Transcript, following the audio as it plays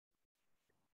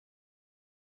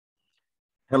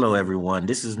Hello, everyone.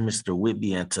 This is Mr.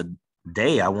 Whitby, and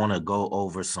today I want to go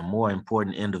over some more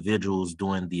important individuals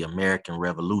during the American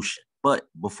Revolution. But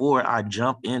before I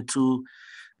jump into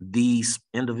these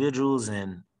individuals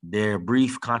and their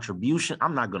brief contribution,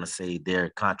 I'm not going to say their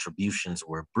contributions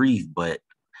were brief, but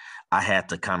I had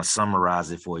to kind of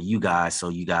summarize it for you guys so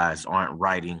you guys aren't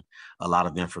writing a lot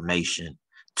of information,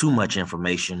 too much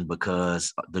information,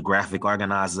 because the graphic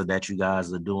organizer that you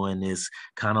guys are doing is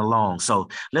kind of long. So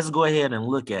let's go ahead and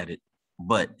look at it.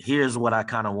 But here's what I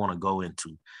kind of want to go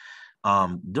into.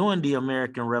 During the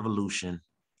American Revolution,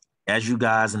 as you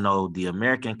guys know, the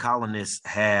American colonists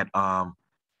had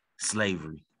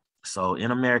slavery. So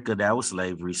in America, that was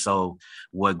slavery. So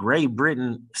what Great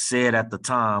Britain said at the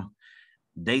time,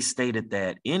 they stated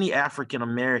that any African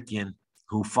American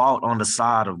who fought on the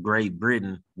side of Great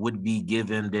Britain would be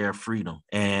given their freedom,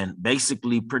 and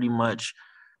basically pretty much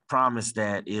promised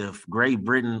that if Great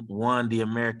Britain won the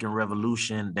American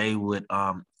Revolution, they would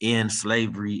end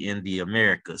slavery in the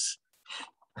Americas.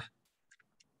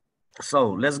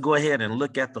 So let's go ahead and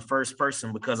look at the first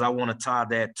person because I want to tie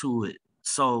that to it.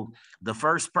 So the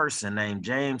first person, named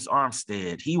James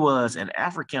Armistead, he was an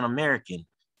African American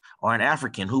or an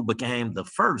African who became the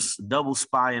first double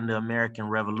spy in the American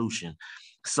Revolution.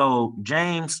 So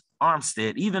James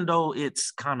Armistead, even though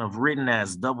it's kind of written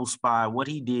as double spy, what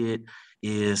he did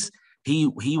is he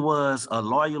was a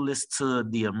loyalist to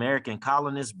the American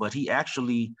colonists, but he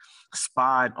actually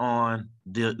spied on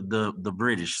the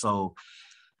British. So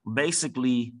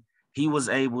basically, he was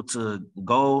able to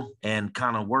go and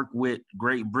kind of work with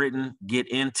Great Britain,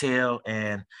 get intel,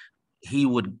 and he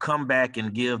would come back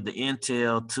and give the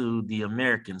intel to the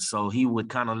Americans. So he would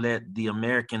kind of let the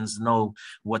Americans know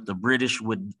what the British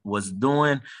was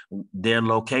doing, their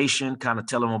location, kind of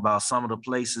tell them about some of the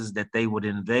places that they would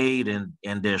invade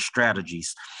and their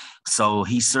strategies. So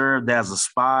he served as a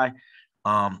spy.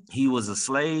 He was a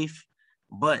slave,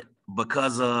 but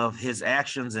because of his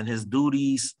actions and his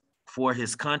duties for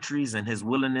his countries and his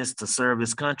willingness to serve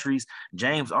his countries,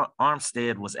 James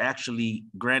Armistead was actually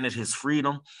granted his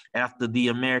freedom after the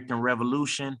American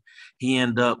Revolution. He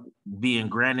ended up being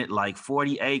granted like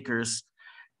 40 acres,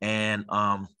 and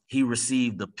he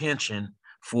received a pension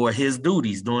for his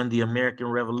duties during the American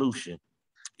Revolution.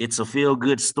 It's a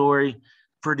feel-good story,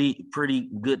 pretty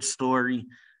good story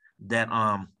that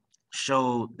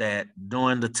showed that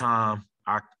during the time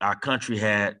our country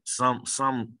had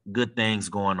some good things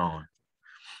going on.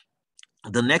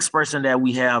 The next person that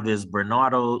we have is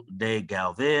Bernardo de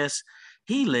Galvez.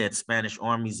 He led Spanish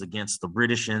armies against the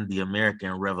British in the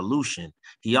American Revolution.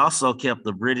 He also kept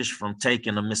the British from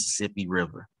taking the Mississippi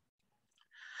River.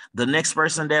 The next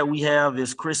person that we have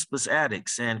is Crispus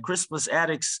Attucks, and Crispus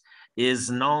Attucks is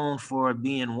known for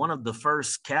being one of the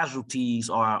first casualties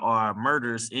or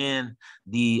murders in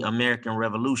the American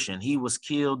Revolution. He was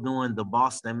killed during the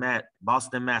Boston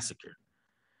Massacre.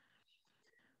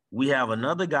 We have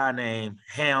another guy named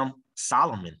Haym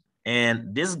Solomon,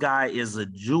 and this guy is a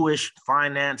Jewish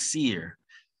financier.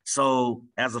 So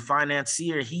as a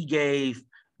financier, he gave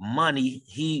money,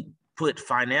 he put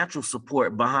financial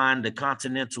support behind the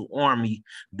Continental Army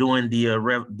during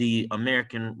the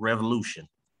American Revolution.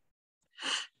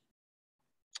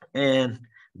 And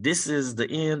this is the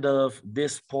end of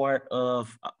this part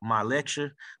of my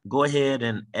lecture. Go ahead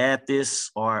and add this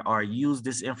or use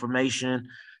this information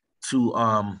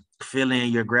to fill in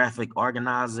your graphic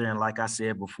organizer. And like I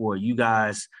said before, you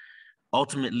guys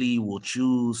ultimately will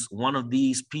choose one of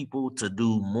these people to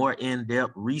do more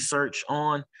in-depth research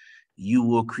on. You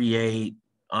will create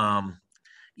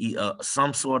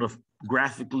some sort of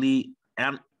graphically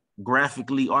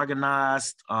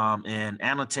organized and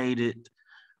annotated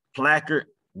placard,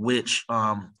 which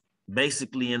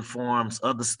basically informs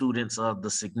other students of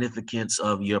the significance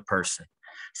of your person.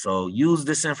 So use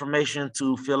this information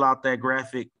to fill out that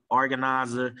graphic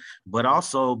organizer, but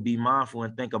also be mindful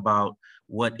and think about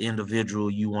what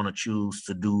individual you want to choose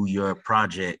to do your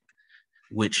project,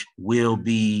 which will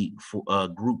be for a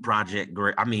group project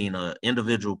grade.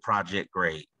 Individual project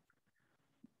grade.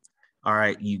 All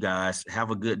right, you guys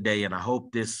have a good day, and I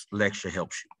hope this lecture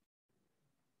helps you.